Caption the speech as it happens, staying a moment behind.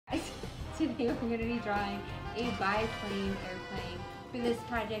Today we're going to be drawing a biplane airplane. For this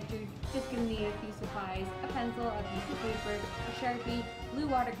project, you're just going to need a few supplies: a pencil, a piece of paper, a sharpie, blue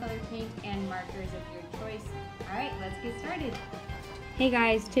watercolor paint, and markers of your choice. Alright, let's get started. Hey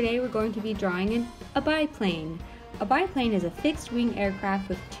guys, today we're going to be drawing a biplane. A biplane is a fixed-wing aircraft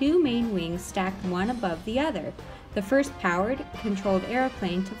with two main wings stacked one above the other. The first powered, controlled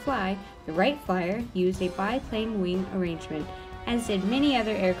airplane to fly, the Wright Flyer, used a biplane wing arrangement, as did many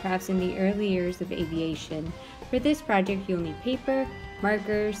other aircrafts in the early years of aviation. For this project, you'll need paper,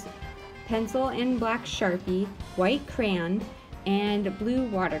 markers, pencil and black Sharpie, white crayon, and blue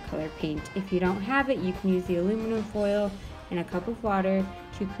watercolor paint. If you don't have it, you can use the aluminum foil and a cup of water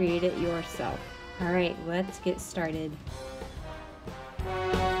to create it yourself. Alright, let's get started.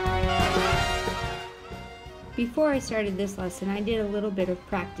 Before I started this lesson, I did a little bit of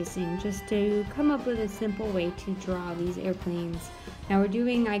practicing just to come up with a simple way to draw these airplanes. Now we're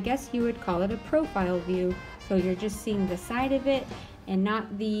doing, I guess you would call it a profile view, so you're just seeing the side of it and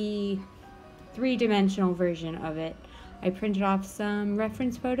not the three-dimensional version of it. I printed off some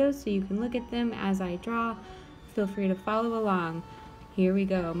reference photos so you can look at them as I draw. Feel free to follow along. Here we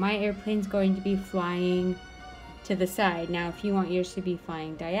go. My airplane's going to be flying to the side. Now if you want yours to be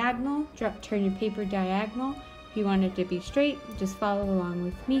flying diagonal, turn your paper diagonal. If you want it to be straight, just follow along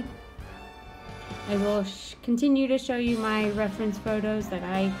with me. I will continue to show you my reference photos that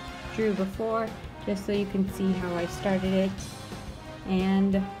I drew before, just so you can see how I started it.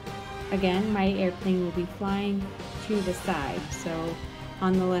 And again, my airplane will be flying to the side, so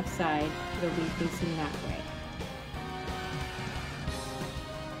on the left side it'll be facing that way.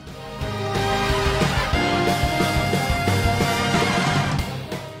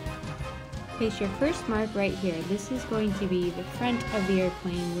 Place your first mark right here. This is going to be the front of the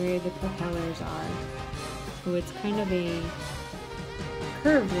airplane where the propellers are. So it's kind of a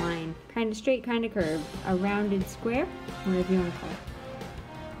curved line, kind of straight, kind of curved, a rounded square, whatever you want to call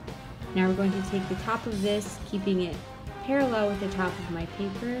it. Now we're going to take the top of this, keeping it parallel with the top of my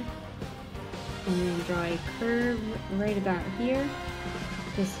paper, and then draw a curve right about here.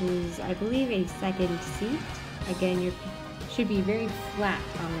 This is, I believe, a second seat. Again, your should be very flat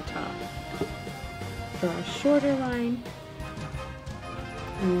on the top. Draw a shorter line,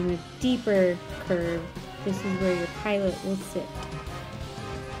 and then a deeper curve. This is where your pilot will sit.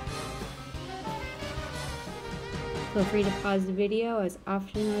 Feel free to pause the video as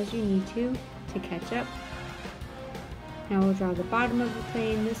often as you need to catch up. Now we'll draw the bottom of the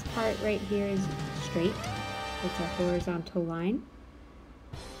plane. This part right here is straight. It's a horizontal line.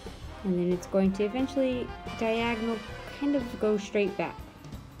 And then it's going to eventually diagonal, kind of go straight back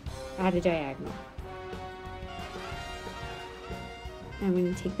at a diagonal. I'm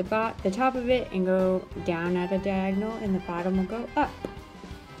going to take the top of it and go down at a diagonal, and the bottom will go up.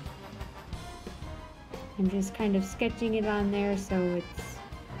 I'm just kind of sketching it on there so it's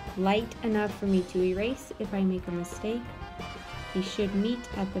light enough for me to erase if I make a mistake. They should meet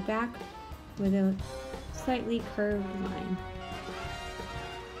at the back with a slightly curved line.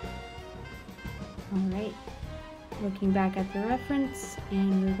 Alright, looking back at the reference,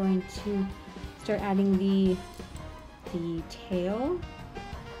 and we're going to start adding the tail.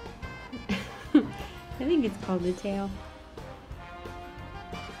 I think it's called the tail.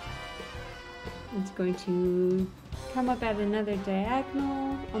 It's going to come up at another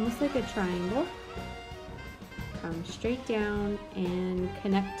diagonal, almost like a triangle. Come straight down and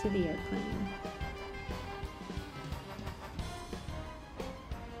connect to the airplane.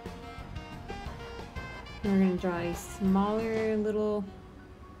 We're going to draw a smaller little,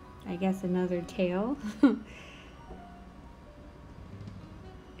 I guess, another tail.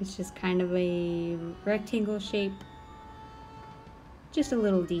 It's just kind of a rectangle shape, just a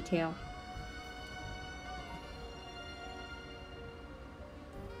little detail.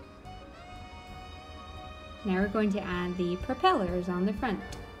 Now we're going to add the propellers on the front.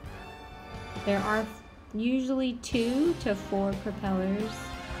 There are usually 2 to 4 propellers.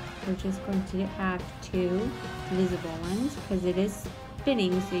 We're just going to have 2 visible ones because it is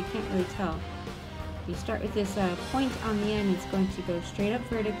spinning, so you can't really tell. You start with this point on the end. It's going to go straight up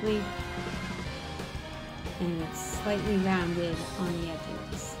vertically, and it's slightly rounded on the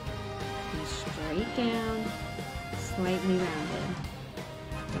edges. And straight down, slightly rounded.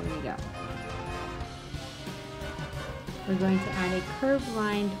 There we go. We're going to add a curved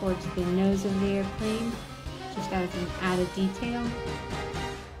line towards the nose of the airplane, just as an added detail.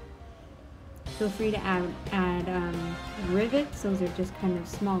 Feel free to add rivets. Those are just kind of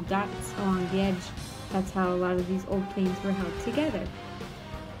small dots along the edge. That's how a lot of these old planes were held together.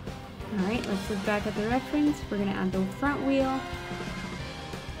 Alright, let's look back at the reference. We're going to add the front wheel.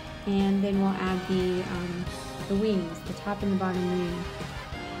 And then we'll add the wings, the top and the bottom wing.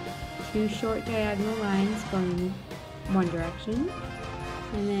 2 short diagonal lines going in one direction,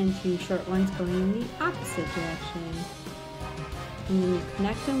 and then 2 short ones going in the opposite direction. And then you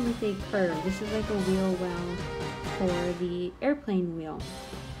connect them with a curve. This is like a wheel well for the airplane wheel.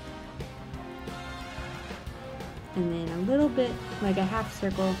 And then a little bit, like a half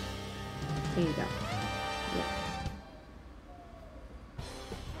circle. There you go. Yeah.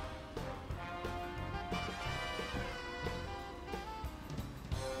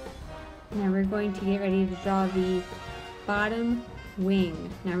 Now we're going to get ready to draw the bottom wing.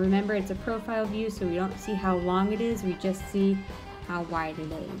 Now remember, it's a profile view, so we don't see how long it is, we just see how wide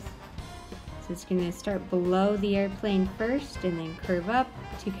it is. So it's going to start below the airplane first and then curve up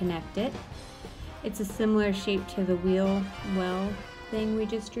to connect it. It's a similar shape to the wheel well thing we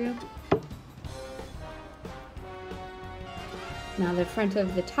just drew. Now the front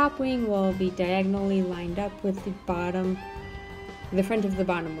of the top wing will be diagonally lined up with the front of the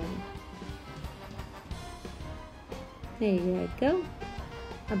bottom wing. There you go,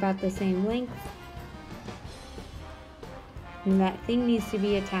 about the same length. And that thing needs to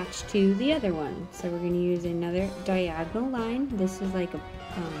be attached to the other one. So we're going to use another diagonal line. This is like a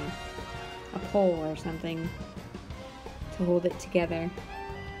pole or something to hold it together.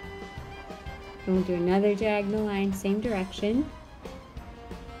 And we'll do another diagonal line, same direction.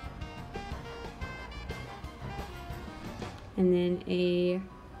 And then a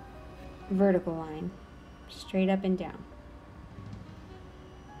vertical line, straight up and down.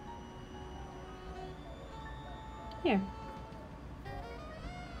 Here.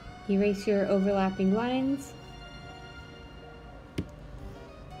 Erase your overlapping lines.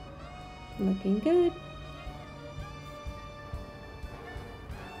 Looking good.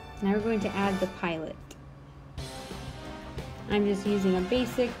 Now we're going to add the pilot. I'm just using a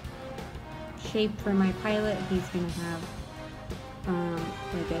basic shape for my pilot. He's going to have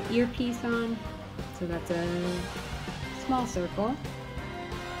like an earpiece on. So that's a small circle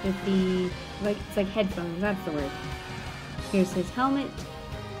with the, it's like headphones, that's the word. Here's his helmet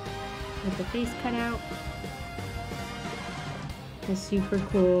with the face cut out. The super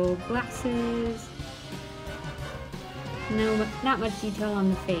cool glasses. No, not much detail on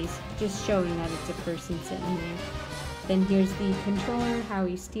the face, just showing that it's a person sitting there. Then here's the controller, how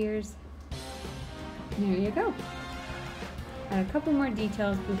he steers. There you go. Add a couple more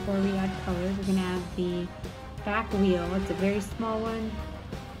details before we add colors. We're going to add the back wheel. It's a very small one.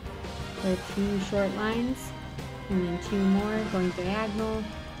 There are 2 short lines, and then 2 more going diagonal.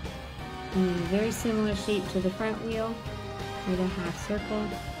 And then a very similar shape to the front wheel with a half circle.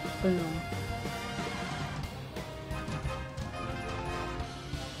 Boom.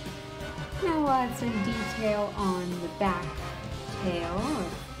 Now we'll add some detail on the back tail or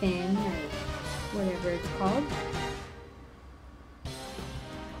fin or whatever it's called.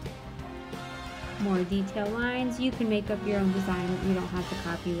 More detail lines. You can make up your own design. You don't have to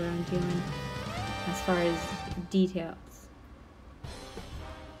copy what I'm doing as far as details.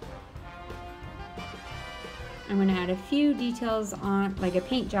 I'm going to add a few details on, like a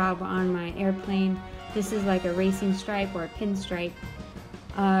paint job on my airplane. This is like a racing stripe or a pinstripe.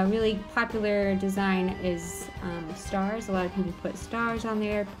 Really popular design is stars. A lot of people put stars on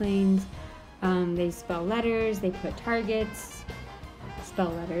their airplanes. They spell letters, they put targets, spell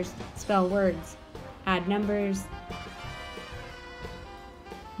letters, spell words, add numbers.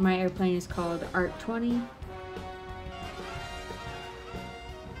 My airplane is called Art-20.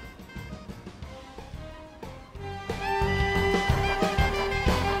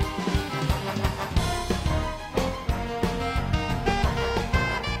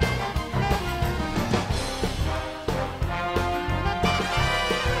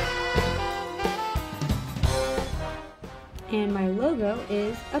 And my logo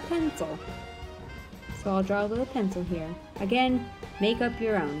is a pencil. So I'll draw a little pencil here. Again, make up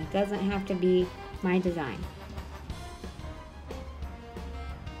your own. It doesn't have to be my design.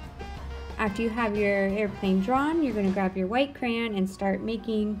 After you have your airplane drawn, you're going to grab your white crayon and start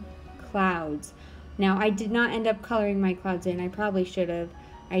making clouds. Now, I did not end up coloring my clouds in. I probably should have.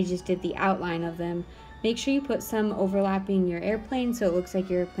 I just did the outline of them. Make sure you put some overlapping your airplane so it looks like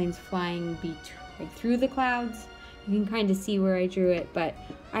your airplane's flying through the clouds. You can kind of see where I drew it, but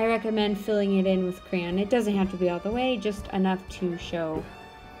I recommend filling it in with crayon. It doesn't have to be all the way, just enough to show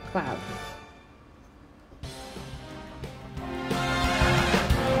cloud.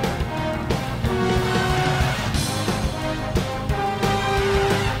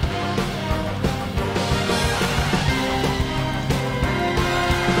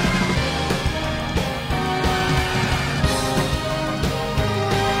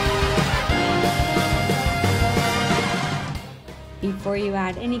 Before you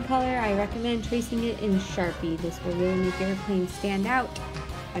add any color, I recommend tracing it in Sharpie. This will really make your airplane stand out.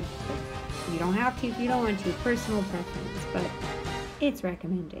 You don't have to if you don't want to, personal preference, but it's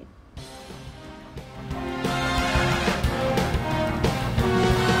recommended.